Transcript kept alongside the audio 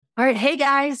right. Hey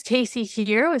guys, Casey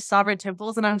here with Sovereign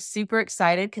Temples, and I'm super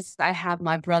excited because I have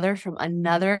my brother from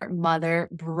another mother,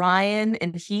 Brian,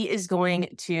 and he is going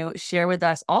to share with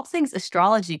us all things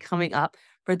astrology coming up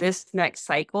for this next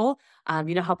cycle.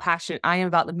 You know how passionate I am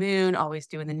about the moon, always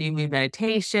doing the new moon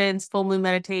meditations, full moon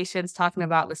meditations, talking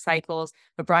about the cycles.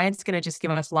 But Brian's going to just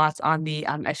give us lots on the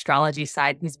astrology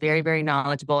side. He's very, very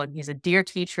knowledgeable, and he's a dear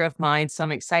teacher of mine. So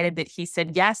I'm excited that he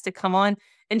said yes to come on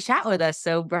and chat with us.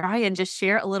 So, Brian, just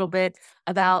share a little bit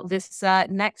about this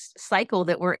next cycle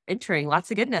that we're entering.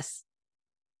 Lots of goodness.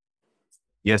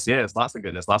 Yes, lots of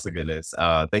goodness, lots of goodness.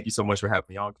 Thank you so much for having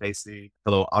me on, Casey.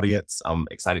 Hello, audience. I'm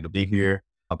excited to be here.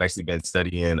 I've actually been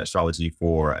studying astrology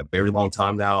for a very long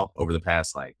time now, over the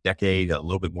past decade, a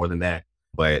little bit more than that.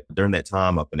 But during that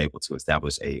time, I've been able to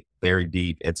establish a very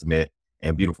deep, intimate,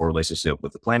 and beautiful relationship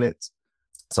with the planets.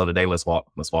 So today, let's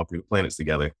walk through the planets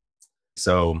together.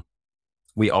 So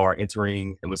we are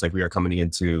entering. It looks like we are coming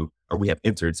into, or we have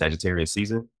entered Sagittarius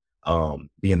season.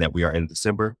 Being that we are in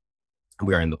December.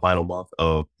 We are in the final month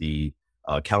of the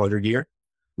calendar year.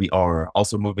 We are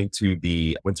also moving to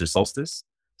the winter solstice.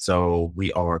 So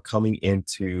we are coming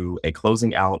into a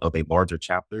closing out of a larger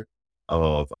chapter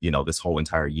of, this whole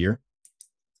entire year.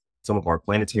 Some of our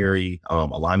planetary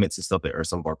alignments and stuff that are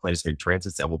some of our planetary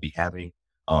transits that we'll be having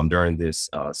during this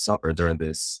summer, during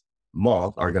this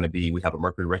month are going to be, we have a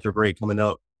Mercury retrograde coming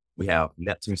up. We have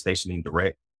Neptune stationing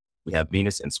direct. We have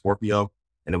Venus in Scorpio.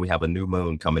 And then we have a new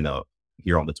moon coming up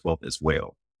here on the 12th as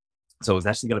well. So it's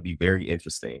actually going to be very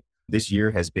interesting. This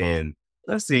year has been,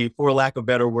 let's see, for lack of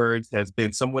better words, has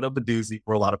been somewhat of a doozy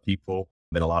for a lot of people.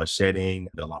 Been a lot of shedding,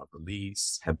 been a lot of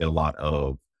release, have been a lot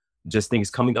of just things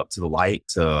coming up to the light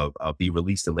to be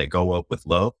released and let go of with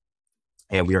love.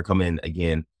 And we are coming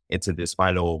again into this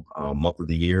final month of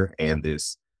the year and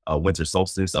this winter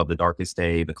solstice of the darkest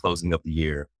day, the closing of the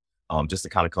year, just to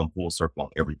kind of come full circle on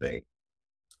everything.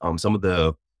 Some of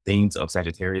the themes of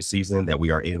Sagittarius season that we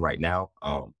are in right now.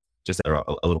 Just a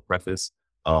little preface.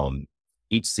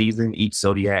 Each season, each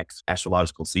zodiac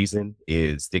astrological season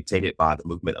is dictated by the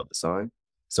movement of the sun.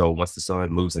 So once the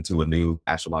sun moves into a new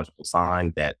astrological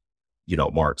sign that,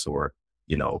 marks or,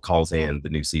 calls in the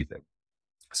new season.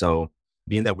 So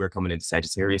being that we're coming into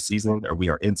Sagittarius season, or we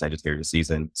are in Sagittarius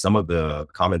season, some of the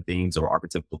common themes or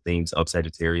archetypical themes of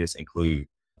Sagittarius include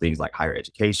things like higher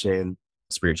education,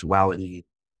 spirituality,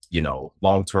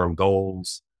 long-term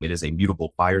goals. It is a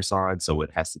mutable fire sign, so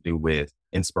it has to do with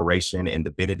inspiration and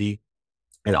divinity,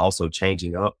 and also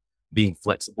changing up, being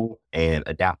flexible and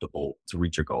adaptable to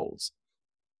reach your goals.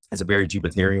 It's a very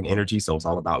Jupiterian energy, so it's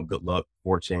all about good luck,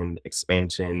 fortune,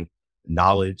 expansion,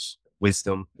 knowledge,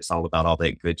 wisdom. It's all about all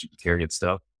that good Jupiterian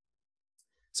stuff.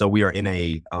 So we are in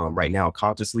a, right now,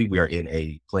 consciously, we are in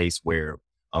a place where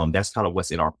that's kind of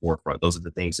what's in our forefront. Those are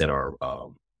the things that are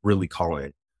really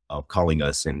calling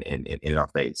us in our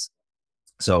face.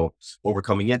 So what we're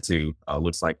coming into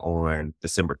looks like on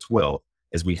December 12th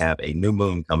is we have a new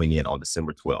moon coming in on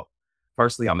December 12th.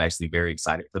 Firstly, I'm actually very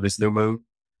excited for this new moon.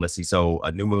 Let's see. So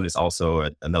a new moon is also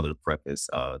another preface.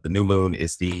 The new moon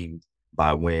is themed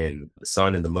by when the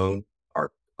sun and the moon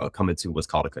are coming to what's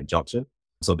called a conjunction.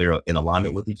 So they're in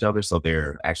alignment with each other. So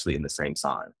they're actually in the same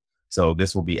sign. So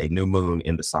this will be a new moon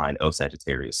in the sign of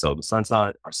Sagittarius. So the sun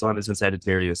sign, our sun is in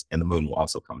Sagittarius, and the moon will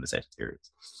also come to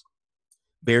Sagittarius.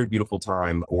 Very beautiful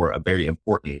time, or a very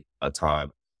important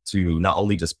time to not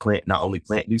only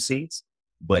plant new seeds,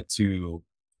 but to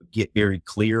get very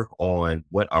clear on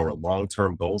what our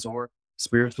long-term goals are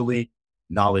spiritually,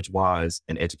 knowledge-wise,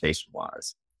 and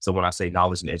education-wise. So when I say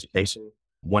knowledge and education,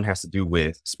 one has to do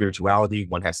with spirituality,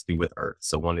 one has to do with earth.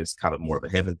 So one is kind of more of a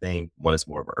heaven thing, one is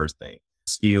more of an earth thing.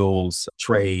 Skills,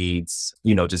 trades,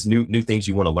 just new things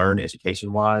you want to learn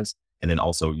education wise, and then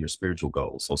also your spiritual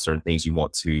goals. So certain things you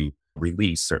want to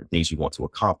release, certain things you want to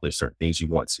accomplish, certain things you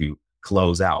want to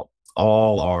close out,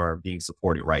 all are being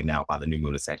supported right now by the new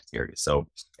moon of Sagittarius. So,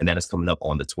 and that is coming up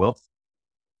on the 12th.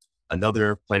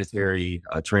 Another planetary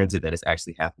transit that is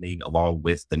actually happening along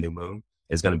with the new moon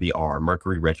is going to be our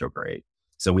Mercury retrograde.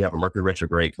 So we have a Mercury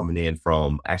retrograde coming in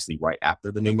from actually right after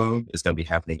the new moon. It's going to be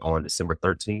happening on December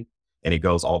 13th. And it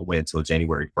goes all the way until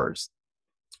January 1st.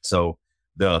 So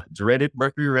the dreaded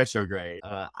Mercury retrograde,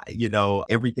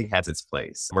 everything has its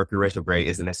place. Mercury retrograde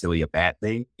isn't necessarily a bad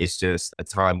thing. It's just a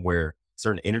time where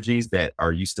certain energies that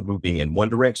are used to moving in one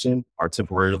direction are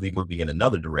temporarily moving in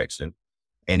another direction.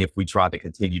 And if we try to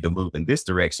continue to move in this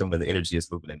direction when the energy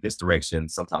is moving in this direction,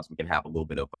 sometimes we can have a little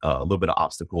bit of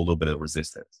obstacle, a little bit of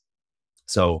resistance.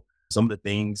 So some of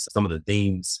the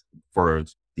themes for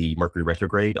the Mercury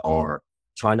retrograde are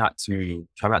try not to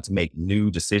make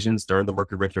new decisions during the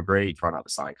Mercury retrograde. Try not to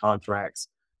sign contracts.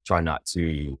 Try not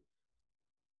to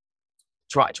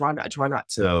try not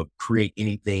to create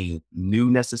anything new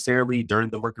necessarily during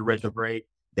the Mercury retrograde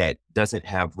that doesn't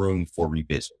have room for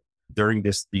revision. During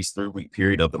these 3 week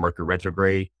period of the Mercury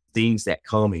retrograde, things that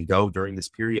come and go during this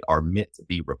period are meant to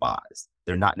be revised.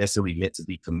 They're not necessarily meant to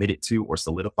be committed to or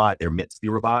solidified. They're meant to be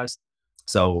revised.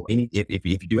 So if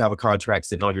you do have a contract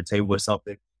sitting on your table or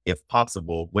something, if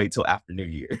possible, wait till after New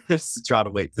Year. Try to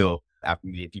wait till after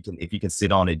if you can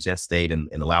sit on it, gestate and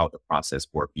allow it to process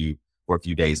for a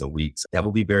few days or weeks. That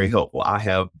will be very helpful. I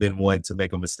have been one to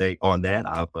make a mistake on that.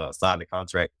 I've signed a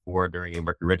contract before during a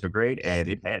Mercury retrograde, and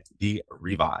it had to be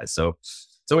revised. So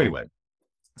anyway,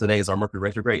 today is our Mercury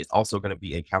retrograde. It's also going to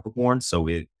be in Capricorn, so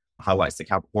it highlights the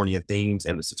Capricornian themes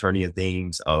and the Saturnian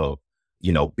themes of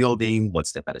building one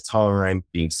step at a time,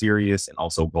 being serious, and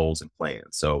also goals and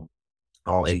plans. So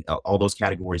all those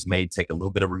categories may take a little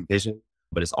bit of revision,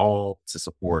 but it's all to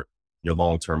support your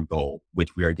long-term goal,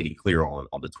 which we are getting clear on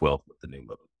the 12th with the new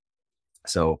moon.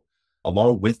 So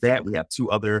along with that, we have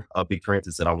two other big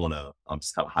transits that I want to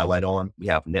just kind of highlight on. We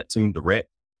have Neptune direct,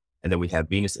 and then we have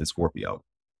Venus in Scorpio.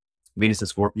 Venus in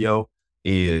Scorpio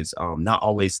is not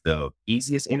always the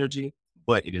easiest energy,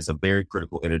 but it is a very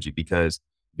critical energy because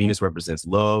Venus represents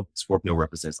love, Scorpio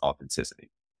represents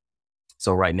authenticity.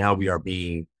 So right now we are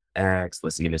being asked,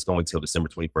 let's see, and it's going till December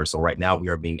 21st. So right now we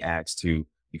are being asked to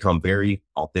become very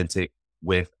authentic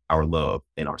with our love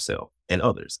and ourselves and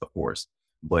others, of course,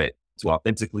 but to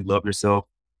authentically love yourself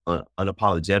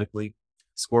unapologetically.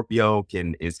 Scorpio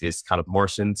is kind of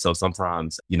Martian. So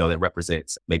sometimes, that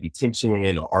represents maybe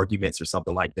tension or arguments or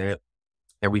something like that.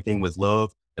 Everything with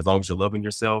love, as long as you're loving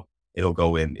yourself, it'll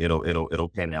go in, it'll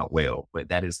pan out well. But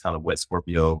that is kind of what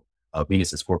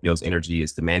Venus and Scorpio's energy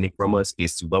is demanding from us,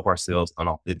 is to love ourselves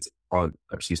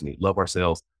love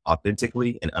ourselves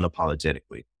authentically and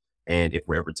unapologetically. And if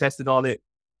we're ever tested on it,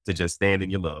 to just stand in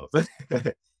your love.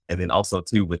 And then also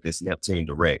too, with this Neptune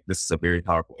direct, this is a very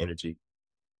powerful energy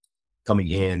coming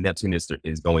in. Neptune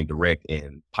is going direct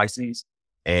in Pisces.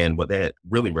 And what that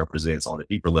really represents on a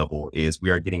deeper level is we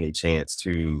are getting a chance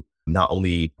to not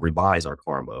only revise our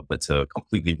karma, but to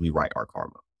completely rewrite our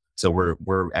karma. So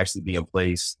we're actually being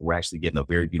placed, we're actually getting a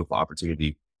very beautiful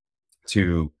opportunity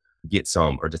to get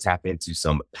some, or to tap into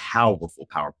some powerful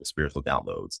spiritual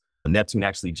downloads. Neptune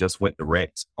actually just went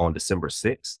direct on December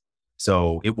 6th.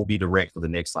 So it will be direct for the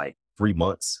next 3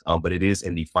 months, but it is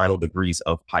in the final degrees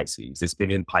of Pisces. It's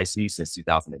been in Pisces since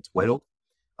 2012.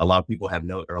 A lot of people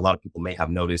may have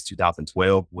noticed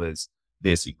 2012 was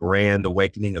this grand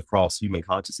awakening across human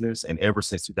consciousness. And ever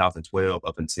since 2012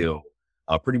 up until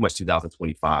pretty much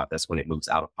 2025, that's when it moves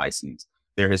out of Pisces.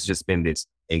 There has just been this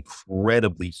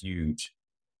incredibly huge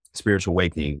spiritual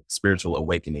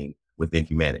awakening within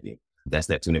humanity. That's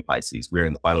Neptune in Pisces. We're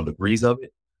in the final degrees of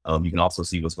it. You can also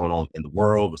see what's going on in the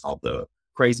world with all the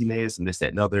craziness and this, that,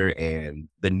 and other. And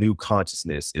the new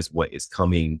consciousness is what is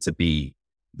coming to be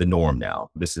the norm now.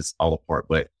 This is all a part.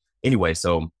 But anyway,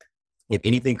 so if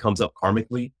anything comes up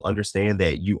karmically, understand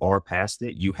that you are past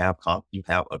it. You have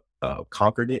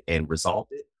conquered it and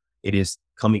resolved it. It is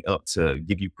coming up to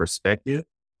give you perspective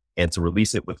and to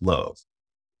release it with love.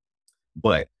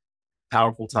 But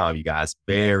powerful time, you guys.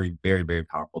 Very, very, very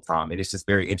powerful time. And it's just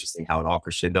very interesting how it all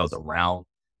crescendos around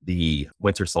the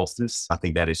winter solstice. I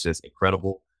think that is just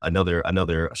incredible.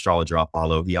 Another astrologer I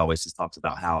follow, he always just talks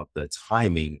about how the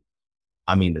timing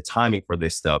for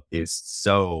this stuff is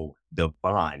so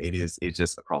divine. It's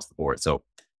just across the board. So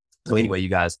anyway, you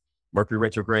guys, Mercury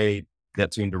retrograde,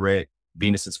 Neptune direct,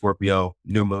 Venus in Scorpio,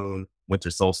 new moon,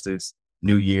 winter solstice,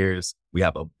 New Year's. We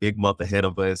have a big month ahead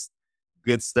of us.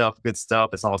 Good stuff.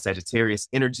 It's all Sagittarius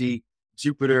energy,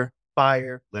 Jupiter,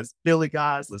 fire. Let's feel it,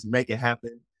 guys. Let's make it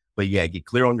happen. But yeah, get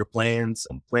clear on your plans.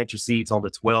 Plant your seeds on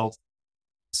the 12th.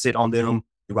 Sit on them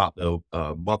throughout the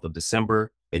month of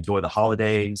December. Enjoy the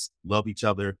holidays. Love each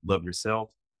other. Love yourself.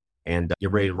 And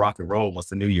get ready to rock and roll once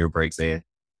the new year breaks in.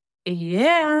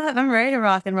 Yeah, I'm ready to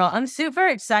rock and roll. I'm super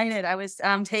excited. I was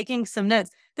taking some notes.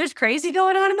 There's crazy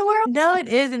going on in the world. No, it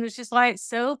is. And it's just why it's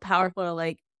so powerful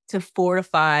to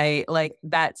fortify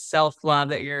that self-love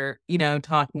that you're,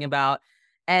 talking about,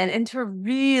 and to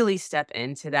really step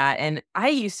into that. And I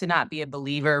used to not be a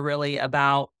believer really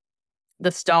about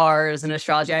the stars and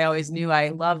astrology. I always knew I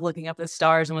loved looking up the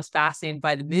stars and was fascinated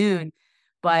by the moon.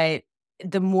 But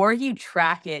the more you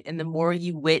track it and the more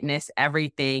you witness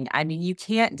everything, I mean, you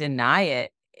can't deny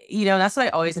it. That's what I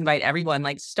always invite everyone,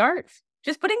 start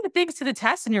just putting the things to the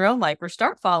test in your own life, or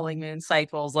start following moon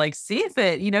cycles. See if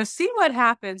it, see what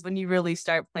happens when you really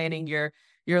start planning your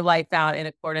life out in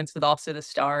accordance with also the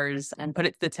stars and put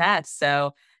it to the test.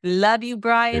 So Love you,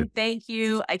 Brian. Thank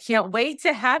you. I can't wait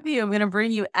to have you. I'm going to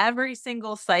bring you every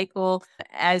single cycle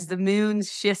as the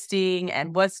moon's shifting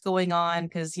and what's going on.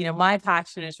 Because, my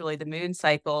passion is really the moon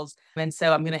cycles. And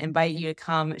so I'm going to invite you to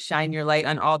come shine your light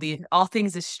on all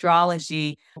things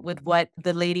astrology with what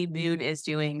the Lady Moon is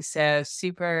doing. So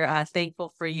super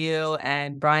thankful for you.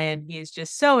 And Brian, he is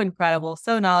just so incredible,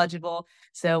 so knowledgeable.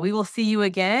 So we will see you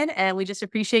again. And we just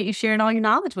appreciate you sharing all your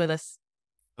knowledge with us.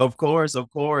 Of course,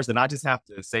 of course. And I just have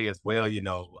to say as well,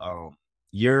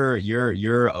 you're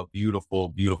a beautiful,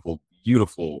 beautiful,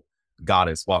 beautiful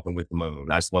goddess walking with the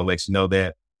moon. I just want to let you know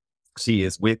that she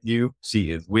is with you. She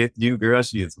is with you, girl.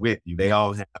 She is with you. They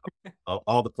all have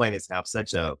all the planets have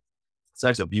such a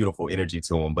beautiful energy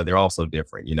to them, but they're also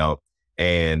different.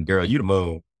 And girl, you the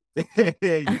moon. You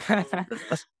the moon.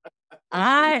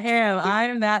 I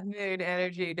am that moon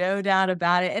energy, no doubt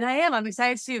about it. And I'm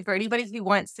excited too for anybody who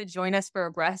wants to join us for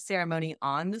a breath ceremony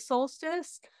on the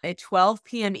solstice at 12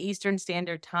 p.m. Eastern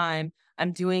Standard Time.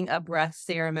 I'm doing a breath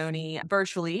ceremony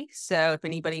virtually. So if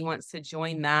anybody wants to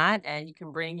join that, and you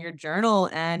can bring your journal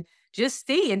and just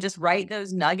see and just write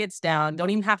those nuggets down. Don't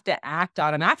even have to act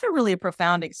on them. After really a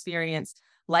profound experience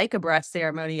like a breath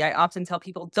ceremony, I often tell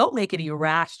people don't make any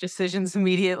rash decisions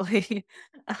immediately.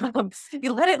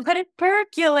 You let it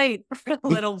percolate for a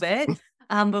little bit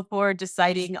before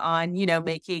deciding on,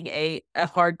 making a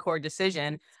hardcore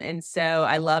decision. And so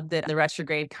I love that the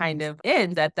retrograde kind of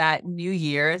ends at that new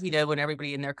year, when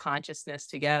everybody in their consciousness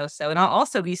to go. So, and I'll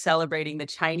also be celebrating the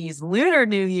Chinese Lunar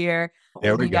New Year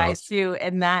There with we you go. guys too.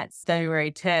 And that's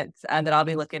February 10th that I'll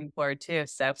be looking forward to.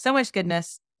 So much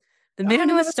goodness. The Oh, moon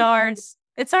and the yeah. stars.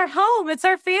 It's our home. It's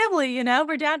our family.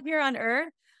 We're down here on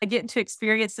Earth. I get to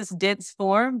experience this dense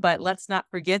form, but let's not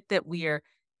forget that we are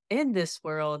in this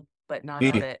world, but not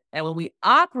of Yeah. it. And when we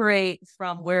operate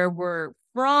from where we're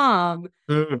from,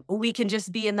 Mm. we can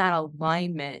just be in that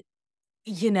alignment,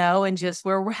 and just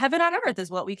where we're heaven on earth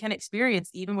is what we can experience,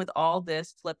 even with all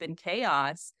this flipping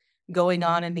chaos going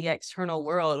on in the external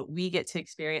world. We get to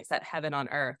experience that heaven on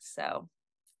earth. So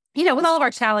with all of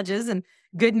our challenges and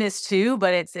goodness too,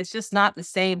 but it's just not the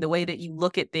same the way that you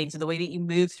look at things or the way that you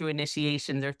move through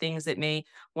initiations or things that may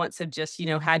once have just,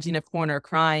 had you in a corner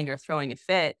crying or throwing a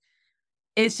fit.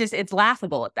 It's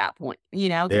laughable at that point,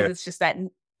 because Yeah. it's just that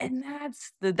and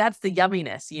that's the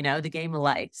yumminess, the game of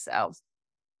life. So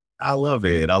I love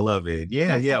it. I love it.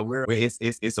 Yeah, yeah.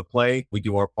 It's a play. We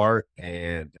do our part.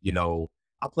 And,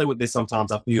 I play with this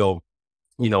sometimes. I feel,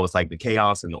 it's like the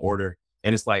chaos and the order.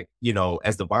 And it's like,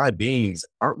 as divine beings,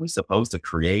 aren't we supposed to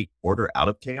create order out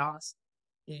of chaos?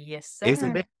 yes, Isn't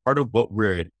sir. that part of what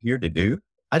we're here to do?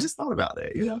 I just thought about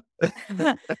it.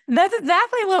 That's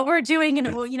exactly what we're doing.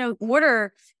 And, well,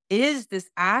 order is this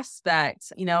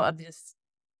aspect, of this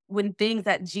when things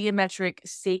that geometric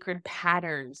sacred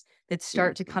patterns that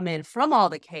start to come in from all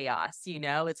the chaos,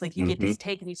 it's like you get Hmm. to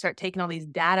take and you start taking all these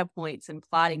data points and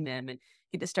plotting them and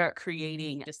get to start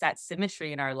creating just that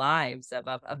symmetry in our lives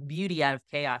of beauty out of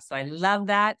chaos. So I love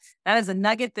that. That is a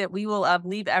nugget that we will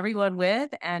leave everyone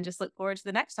with and just look forward to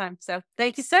the next time. So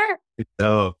thank you, sir.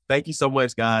 So thank you so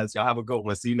much, guys. Y'all have a good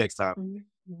one. See you next time.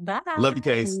 Love you,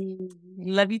 Case. Bye.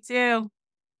 Love you too.